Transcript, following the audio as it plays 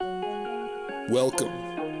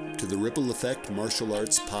Welcome to the Ripple Effect Martial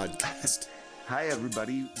Arts Podcast. Hi,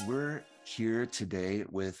 everybody. We're here today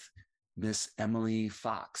with Miss Emily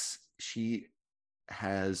Fox. She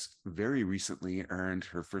has very recently earned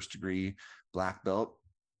her first degree black belt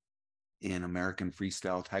in American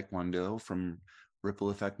Freestyle Taekwondo from Ripple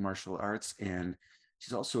Effect Martial Arts. And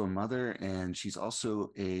she's also a mother, and she's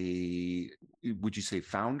also would you say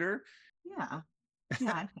founder? Yeah,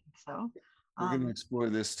 I think so. We're going to explore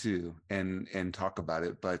this too and talk about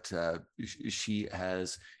it. But she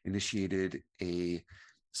has initiated a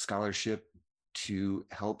scholarship to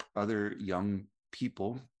help other young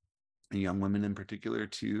people, and young women in particular,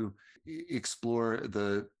 to explore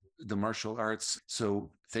the martial arts.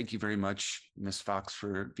 So thank you very much, Miss Fox,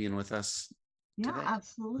 for being with us Yeah, today.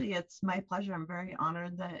 absolutely. It's my pleasure. I'm very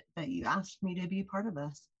honored that you asked me to be part of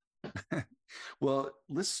this. Well,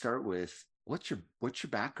 let's start with what's your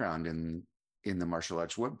background in the martial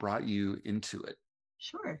arts? What brought you into it?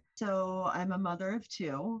 Sure. So I'm a mother of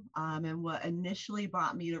two, and what initially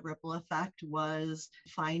brought me to Ripple Effect was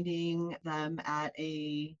finding them at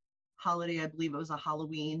a holiday. I believe it was a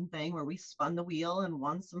Halloween thing where we spun the wheel and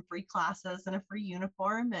won some free classes and a free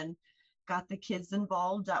uniform and got the kids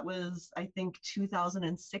involved. That was, I think,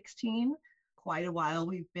 2016. Quite a while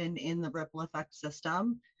we've been in the Ripple Effect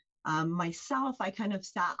system. Myself, I kind of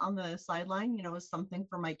sat on the sideline, as something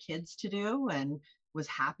for my kids to do, and was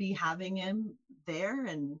happy having him there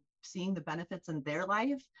and seeing the benefits in their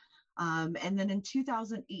life. And then in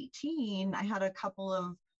 2018, I had a couple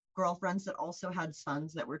of girlfriends that also had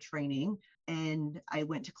sons that were training. And I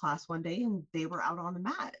went to class one day and they were out on the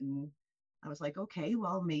mat. And I was like, okay,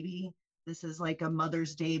 well, maybe this is like a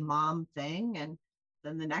Mother's Day mom thing. And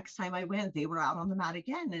then the next time I went, they were out on the mat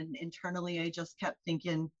again. And internally, I just kept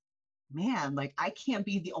thinking, man, like I can't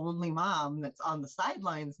be the only mom that's on the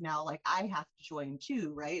sidelines now. Like I have to join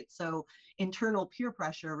too, right? So internal peer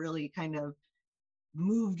pressure really kind of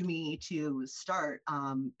moved me to start.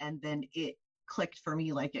 And then it clicked for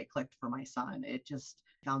me like it clicked for my son. It just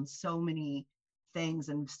found so many things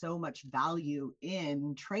and so much value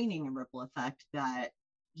in training and Ripple Effect that,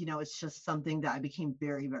 it's just something that I became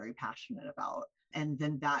very, very passionate about. And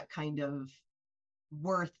then that kind of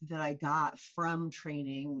worth that I got from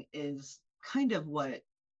training is kind of what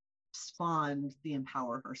spawned the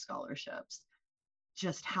Empower Her scholarships.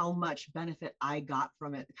 Just how much benefit I got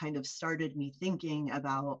from it kind of started me thinking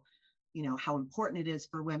about, how important it is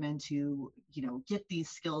for women to, get these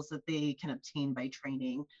skills that they can obtain by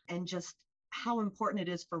training, and just how important it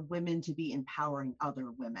is for women to be empowering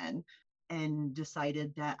other women. And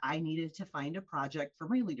decided that I needed to find a project for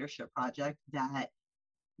my leadership project that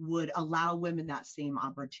would allow women that same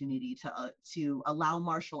opportunity to allow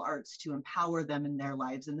martial arts to empower them in their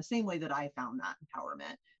lives in the same way that I found that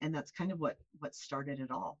empowerment. And that's kind of what started it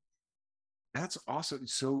all. That's awesome.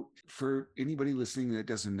 So for anybody listening that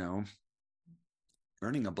doesn't know,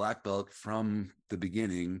 earning a black belt from the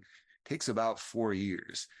beginning takes about 4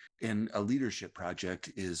 years. And a leadership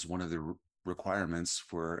project is one of the requirements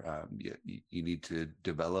for you need to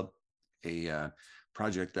develop a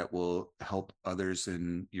project that will help others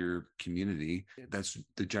in your community. That's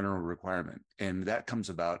the general requirement. And that comes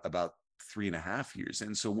about 3.5 years.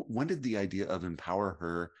 And so when did the idea of Empower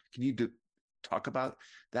Her, can you talk about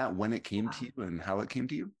that, when it came to you and how it came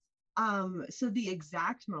to you? So the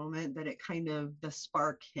exact moment that it kind of, the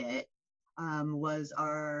spark hit was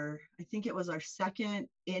I think it was our second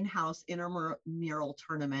in-house intramural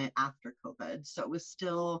tournament after COVID. So it was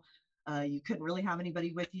still, you couldn't really have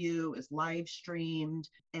anybody with you. It was live streamed.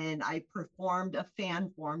 And I performed a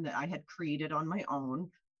fan form that I had created on my own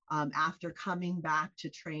after coming back to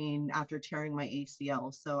train after tearing my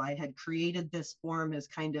ACL. So I had created this form as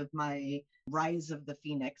kind of my Rise of the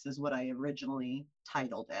Phoenix is what I originally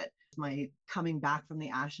titled it. My coming back from the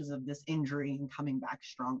ashes of this injury and coming back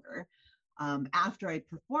stronger. After I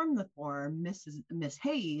performed the form, Miss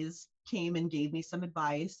Hayes came and gave me some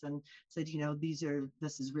advice and said,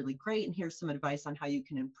 this is really great, and here's some advice on how you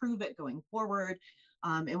can improve it going forward.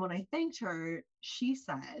 And when I thanked her, she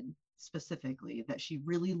said specifically that she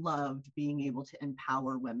really loved being able to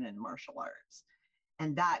empower women in martial arts.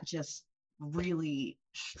 And that just really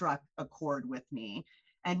struck a chord with me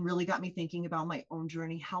and really got me thinking about my own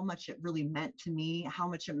journey, how much it really meant to me, how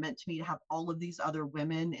much it meant to me to have all of these other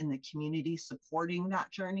women in the community supporting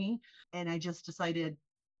that journey. And I just decided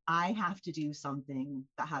I have to do something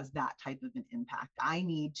that has that type of an impact. I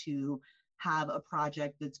need to have a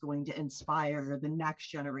project that's going to inspire the next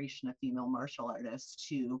generation of female martial artists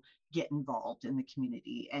to get involved in the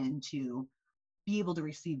community and to be able to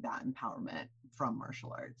receive that empowerment from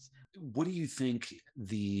martial arts. What do you think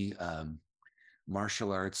the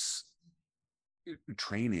martial arts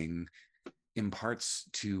training imparts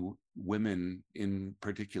to women in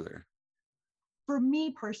particular? For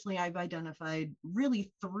me personally, I've identified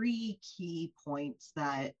really three key points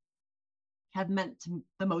that have meant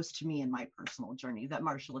the most to me in my personal journey that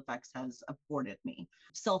martial effects has afforded me.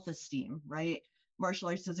 Self-esteem, right? Martial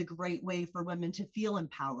arts is a great way for women to feel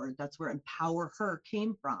empowered. That's where Empower Her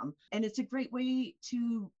came from. And it's a great way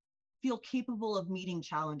to feel capable of meeting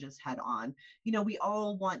challenges head on. You know, we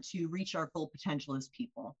all want to reach our full potential as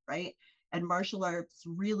people, right? And martial arts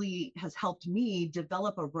really has helped me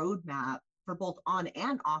develop a roadmap for both on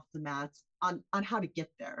and off the mats on how to get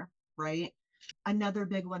there, right? Another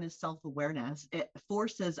big one is self-awareness. It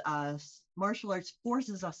forces us, martial arts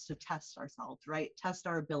forces us to test ourselves, right? Test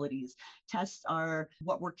our abilities, test our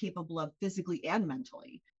what we're capable of physically and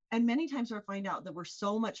mentally. And many times we find out that we're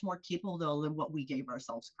so much more capable than what we gave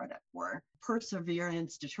ourselves credit for.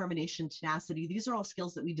 Perseverance, determination, tenacity, these are all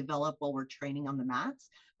skills that we develop while we're training on the mats.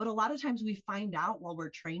 But a lot of times we find out while we're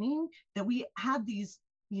training that we have these,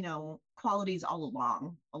 you know, qualities all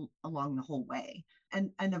along the whole way.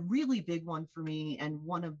 And a really big one for me, and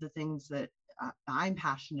one of the things that I'm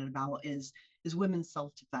passionate about is women's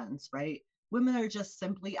self-defense, right? Women are just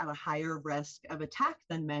simply at a higher risk of attack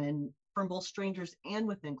than men from both strangers and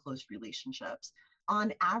within close relationships.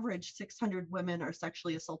 On average, 600 women are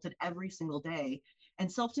sexually assaulted every single day. And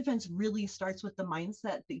self-defense really starts with the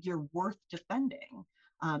mindset that you're worth defending.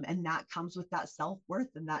 And that comes with that self-worth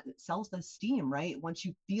and that self-esteem, right? Once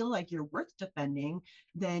you feel like you're worth defending,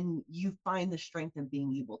 then you find the strength in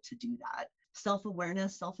being able to do that.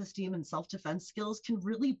 Self-awareness, self-esteem, and self-defense skills can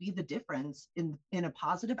really be the difference in a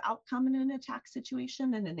positive outcome in an attack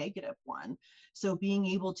situation and a negative one. So being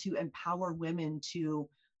able to empower women to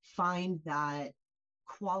find that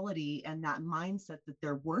quality and that mindset that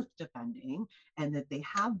they're worth defending and that they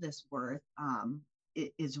have this worth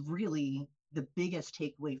is really the biggest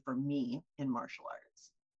takeaway for me in martial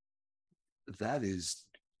arts. That is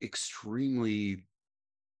extremely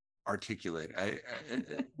articulate.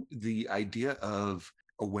 The idea of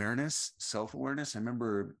awareness, self-awareness. I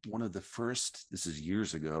remember one of the first, this is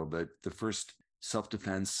years ago, but the first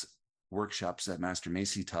self-defense workshops that Master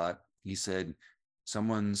Macy taught, he said,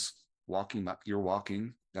 someone's walking, you're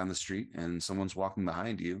walking down the street and someone's walking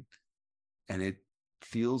behind you and it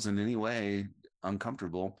feels in any way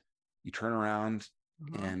uncomfortable, you turn around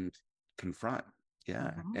and confront.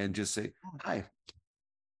 And just say, hi,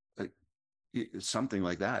 something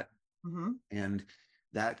like that. And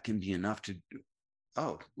that can be enough to,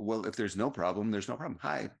 oh, well, if there's no problem, there's no problem.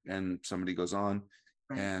 Hi. And somebody goes on.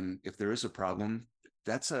 Right. And if there is a problem,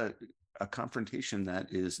 that's a confrontation that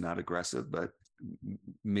is not aggressive, but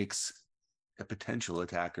makes a potential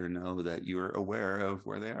attacker know that you're aware of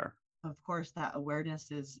where they are. Of course, that awareness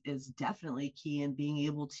is definitely key in being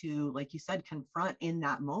able to, like you said, confront in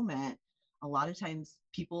that moment. A lot of times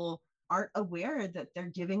people aren't aware that they're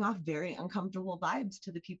giving off very uncomfortable vibes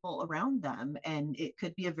to the people around them. And it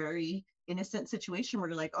could be a very innocent situation where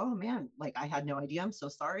you're like, oh man, like I had no idea, I'm so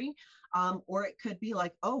sorry. Or it could be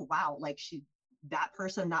like, oh wow, like that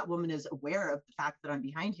person, that woman is aware of the fact that I'm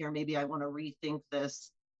behind here. Maybe I want to rethink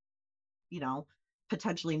this, you know,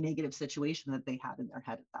 potentially negative situation that they had in their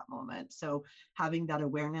head at that moment. So having that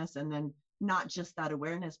awareness, and then not just that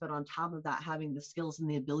awareness, but on top of that, having the skills and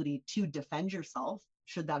the ability to defend yourself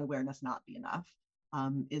should that awareness not be enough,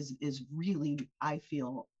 is really, I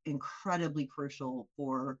feel, incredibly crucial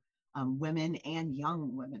for women and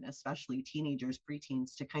young women, especially teenagers,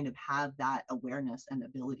 preteens, to kind of have that awareness and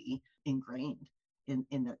ability ingrained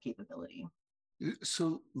in their capability.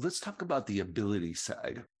 So let's talk about the ability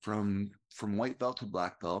side from white belt to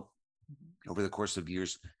black belt over the course of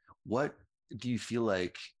years. What do you feel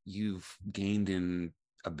like you've gained in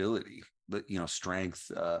ability, but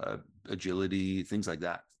strength, agility, things like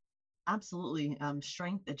that? Absolutely.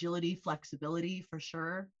 Strength, agility, flexibility for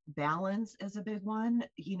sure. Balance is a big one.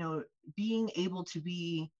 Being able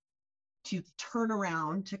to turn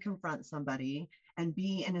around to confront somebody and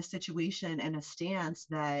be in a situation and a stance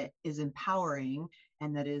that is empowering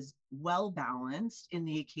and that is well balanced in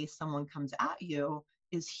the case someone comes at you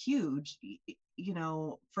is huge.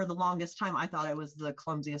 For the longest time, I thought I was the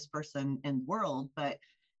clumsiest person in the world, but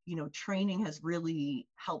training has really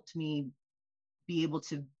helped me be able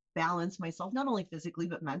to balance myself, not only physically,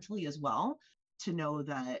 but mentally as well, to know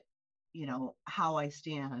that, how I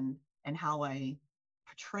stand and how I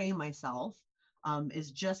portray myself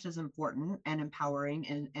is just as important and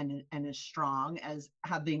empowering and as strong as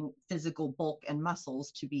having physical bulk and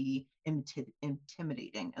muscles to be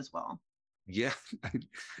intimidating as well. Yeah.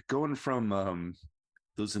 Going from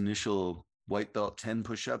those initial white belt 10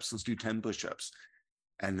 push-ups, let's do 10 push-ups.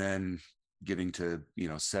 And then getting to,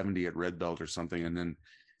 70 at red belt or something, and then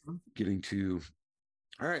getting to,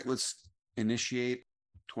 all right, let's initiate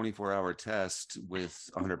 24-hour test with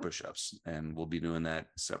 100 push-ups, and we'll be doing that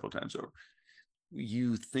several times over.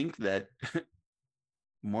 You think that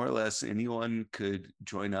more or less anyone could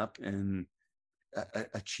join up and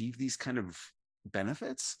achieve these kind of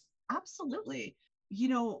benefits? Absolutely.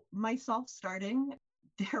 Myself starting,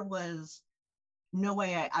 there was no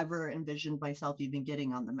way I ever envisioned myself even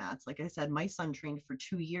getting on the mats. Like I said, my son trained for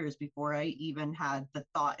 2 years before I even had the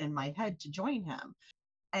thought in my head to join him.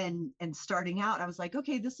 And starting out, I was like,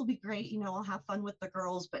 okay, this will be great. I'll have fun with the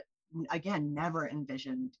girls, but again, never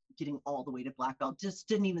envisioned getting all the way to black belt. Just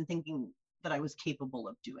didn't even thinking that I was capable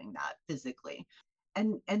of doing that physically.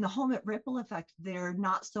 And the home at Ripple Effect, they're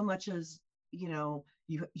not so much as,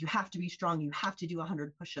 you have to be strong, you have to do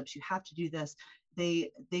 100 push-ups, you have to do this.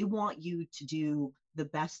 They want you to do the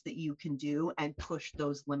best that you can do and push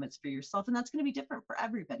those limits for yourself. And that's going to be different for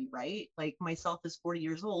everybody, right? Like myself is 40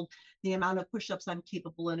 years old. The amount of push-ups I'm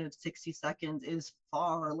capable in 60 seconds is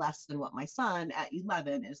far less than what my son at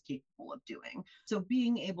 11 is capable of doing. So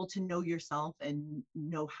being able to know yourself and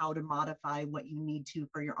know how to modify what you need to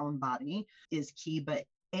for your own body is key. But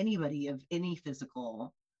anybody of any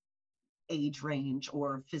physical age range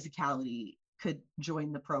or physicality could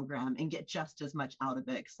join the program and get just as much out of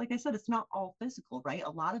it. Because like I said, it's not all physical, right? A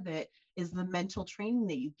lot of it is the mental training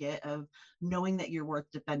that you get of knowing that you're worth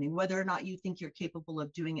defending, whether or not you think you're capable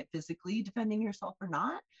of doing it physically, defending yourself or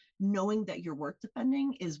not. Knowing that you're worth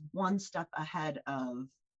defending is one step ahead of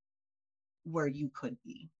where you could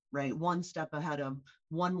be, right? One step ahead of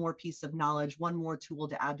one more piece of knowledge, one more tool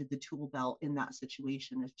to add to the tool belt in that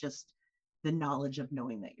situation. Is just the knowledge of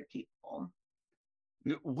knowing that you're capable.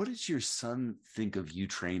 What does your son think of you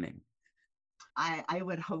training? I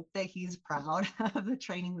would hope that he's proud of the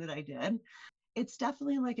training that I did. It's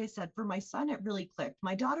definitely, like I said, for my son, it really clicked.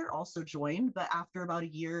 My daughter also joined, but after about a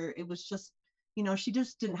year, it was just, she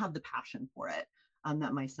just didn't have the passion for it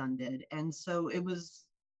that my son did. And so it was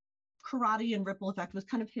karate and Ripple Effect was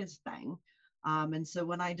kind of his thing. And so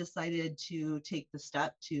when I decided to take the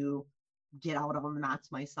step to get out on the mats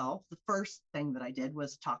myself, the first thing that I did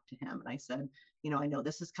was talk to him. And I said, I know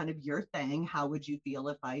this is kind of your thing. How would you feel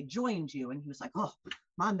if I joined you? And he was like, oh,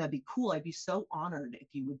 Mom, that'd be cool. I'd be so honored if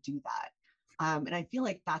you would do that. And I feel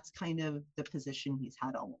like that's kind of the position he's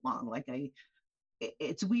had all along. Like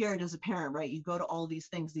it's weird as a parent, right? You go to all these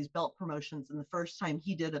things, these belt promotions. And the first time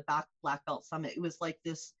he did a black belt summit, it was like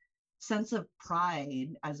this sense of pride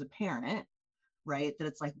as a parent, right? That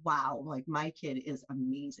it's like, wow, like my kid is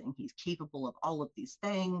amazing. He's capable of all of these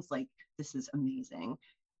things. Like, this is amazing.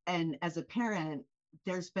 And as a parent,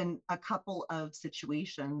 there's been a couple of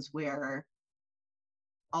situations where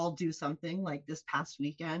I'll do something like this past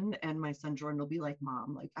weekend and my son Jordan will be like,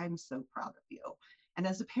 Mom, like, I'm so proud of you. And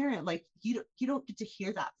as a parent, like you don't get to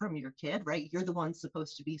hear that from your kid, right? You're the one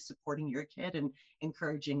supposed to be supporting your kid and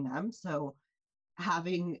encouraging them. So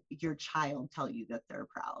having your child tell you that they're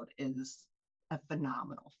proud is a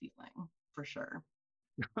phenomenal feeling for sure.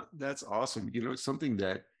 That's awesome. Something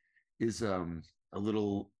that is a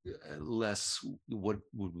little less, what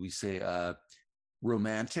would we say,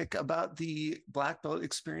 romantic about the black belt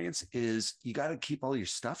experience is you got to keep all your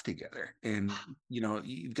stuff together. And,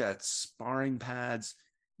 you've got sparring pads,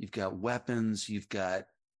 you've got weapons, you've got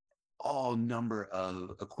all number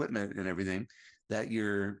of equipment and everything that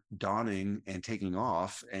you're donning and taking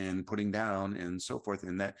off and putting down and so forth.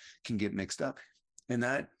 And that can get mixed up. And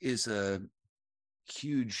that is a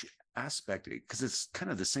huge aspect because it's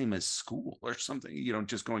kind of the same as school or something,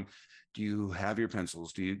 just going, do you have your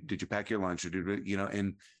pencils? Did you pack your lunch? Or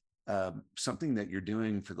and something that you're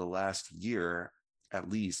doing for the last year, at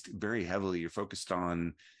least very heavily, you're focused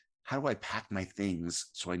on how do I pack my things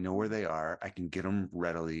so I know where they are, I can get them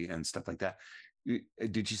readily and stuff like that.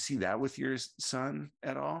 Did you see that with your son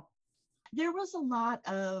at all? There was a lot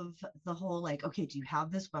of the whole like, okay, do you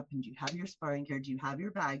have this weapon? Do you have your sparring gear? Do you have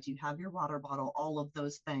your bag? Do you have your water bottle? All of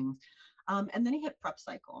those things. And then he hit prep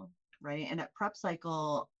cycle, right? And at prep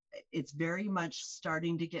cycle, it's very much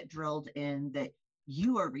starting to get drilled in that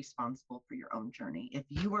you are responsible for your own journey. If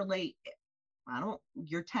you are late,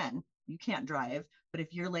 you're 10, you can't drive, but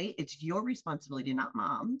if you're late, it's your responsibility, not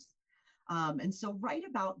Mom's. And so right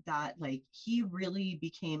about that, like he really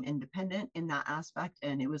became independent in that aspect.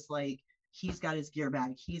 And it was like, he's got his gear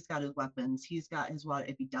bag, he's got his weapons, he's got his water.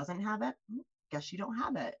 If he doesn't have it, guess you don't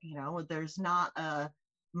have it. There's not a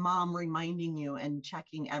mom reminding you and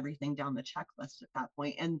checking everything down the checklist at that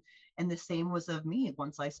point. And the same was of me.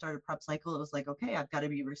 Once I started prep cycle, it was like, okay, I've got to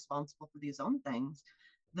be responsible for these own things.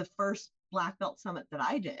 The first black belt summit that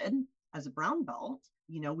I did as a brown belt,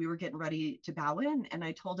 we were getting ready to bow in, and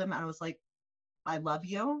I told him, I was like, I love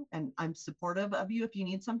you and I'm supportive of you if you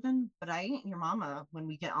need something, but I ain't your mama when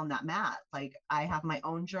we get on that mat. Like, I have my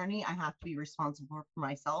own journey. I have to be responsible for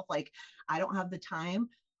myself. Like, I don't have the time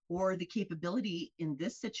or the capability in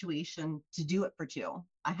this situation to do it for two.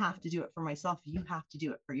 I have to do it for myself. You have to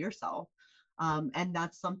do it for yourself. And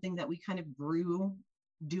that's something that we kind of grew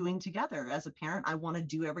doing together. As a parent, I want to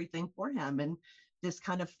do everything for him. And this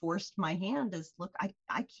kind of forced my hand as, look,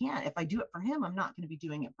 I can't. If I do it for him, I'm not going to be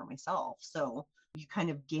doing it for myself. So you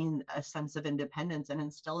kind of gain a sense of independence and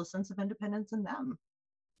instill a sense of independence in them.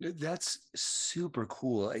 That's super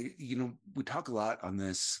cool. We talk a lot on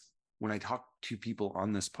this when I talk to people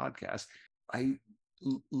on this podcast. I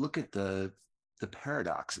look at the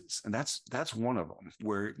paradoxes, and that's one of them,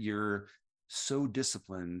 where you're so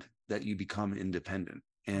disciplined that you become independent.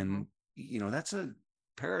 And that's a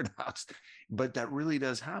paradox, but that really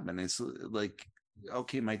does happen. It's like,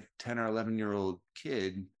 okay, my 10 or 11-year-old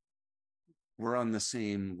kid, we're on the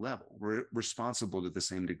same level. We're responsible to the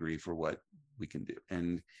same degree for what we can do.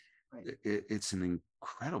 And Right. It's an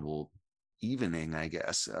incredible evening, I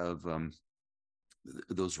guess, of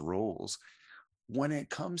those roles. When it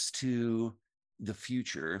comes to the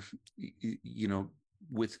future,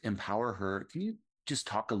 with Empower Her, can you just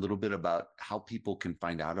talk a little bit about how people can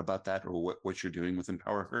find out about that, or what you're doing with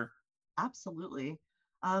Empower Her? Absolutely.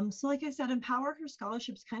 So like I said, Empower Her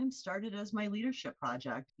Scholarships kind of started as my leadership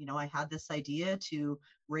project. I had this idea to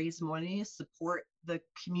raise money, support the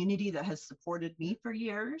community that has supported me for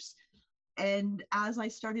years. And as I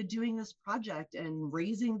started doing this project and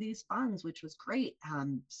raising these funds, which was great,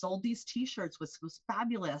 sold these t-shirts, which was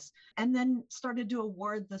fabulous, and then started to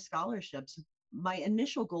award the scholarships. My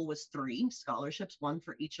initial goal was 3 scholarships, one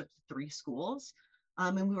for each of the 3 schools.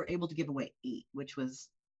 And we were able to give away 8, which was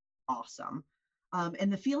awesome.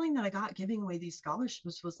 And the feeling that I got giving away these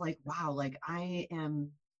scholarships was like, wow, like I am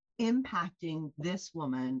impacting this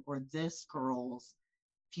woman or this girl's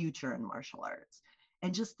future in martial arts.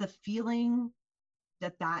 And just the feeling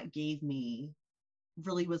that gave me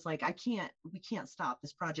really was like, we can't stop.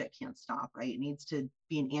 This project can't stop, right? It needs to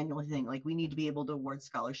be an annual thing. Like, we need to be able to award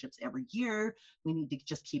scholarships every year. We need to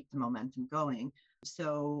just keep the momentum going.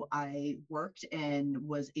 So I worked and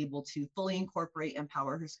was able to fully incorporate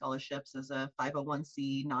Empower Her Scholarships as a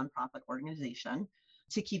 501c nonprofit organization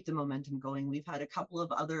to keep the momentum going. We've had a couple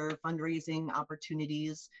of other fundraising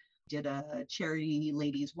opportunities. Did a charity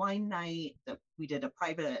ladies wine night that we did a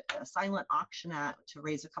silent auction at to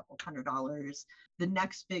raise a couple $100. The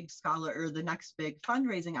next big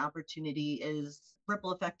fundraising opportunity is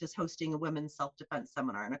Ripple Effect is hosting a women's self-defense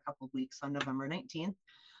seminar in a couple of weeks on November 19th.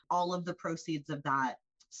 All of the proceeds of that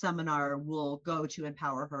seminar will go to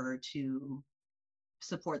Empower Her to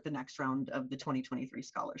support the next round of the 2023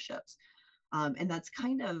 scholarships. And that's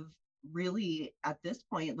kind of really at this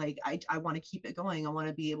point, like I want to keep it going. I want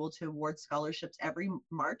to be able to award scholarships every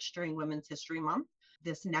March during Women's History Month.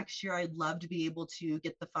 This next year, I'd love to be able to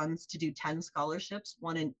get the funds to do 10 scholarships,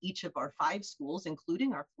 one in each of our 5 schools,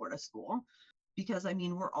 including our Florida school, because I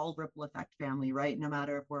mean, we're all Ripple Effect family, right? No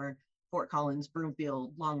matter if we're Fort Collins,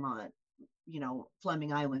 Broomfield, Longmont,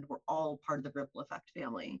 Fleming Island, we're all part of the Ripple Effect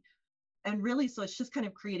family. And really, so it's just kind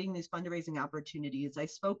of creating these fundraising opportunities. I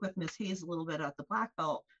spoke with Ms. Hayes a little bit at the Black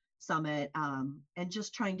Belt Summit, and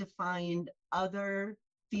just trying to find other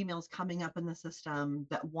females coming up in the system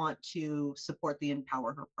that want to support the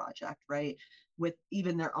Empower Her project, right? With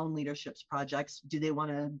even their own leaderships projects. Do they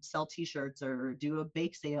want to sell t-shirts or do a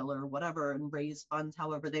bake sale or whatever and raise funds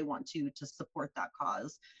however they want to support that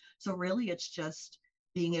cause? So really, it's just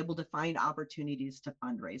being able to find opportunities to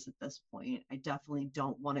fundraise at this point. I definitely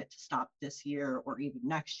don't want it to stop this year or even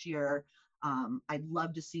next year. I'd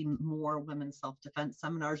love to see more women's self-defense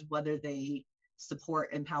seminars, whether they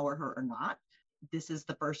support Empower Her or not. This is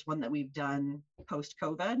the first one that we've done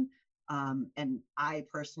post-COVID, and I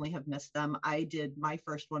personally have missed them. I did my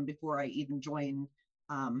first one before I even joined,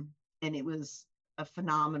 and it was a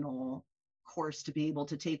phenomenal course to be able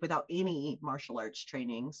to take without any martial arts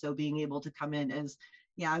training. So being able to come in as,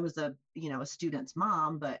 I was a student's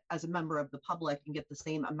mom, but as a member of the public, and get the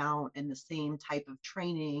same amount and the same type of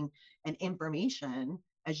training and information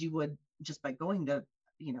as you would just by going to,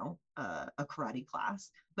 a karate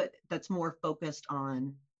class, but that's more focused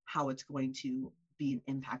on how it's going to be an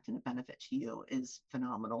impact and a benefit to you is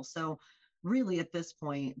phenomenal. So really at this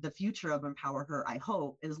point, the future of Empower Her, I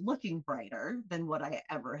hope, is looking brighter than what I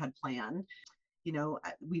ever had planned.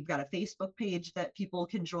 We've got a Facebook page that people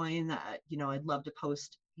can join that, I'd love to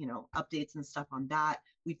post, updates and stuff on that.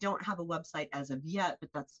 We don't have a website as of yet, but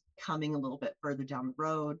that's coming a little bit further down the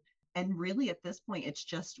road. And really at this point, it's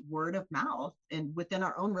just word of mouth and within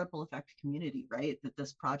our own ripple effect community, right? That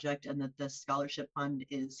this project and that this scholarship fund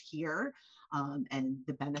is here, and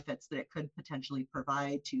the benefits that it could potentially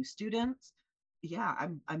provide to students. Yeah,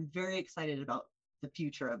 I'm very excited about the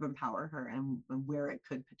future of Empower Her and where it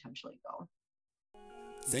could potentially go.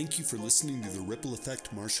 Thank you for listening to the Ripple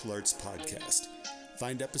Effect Martial Arts Podcast.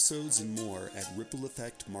 Find episodes and more at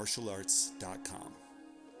rippleeffectmartialarts.com.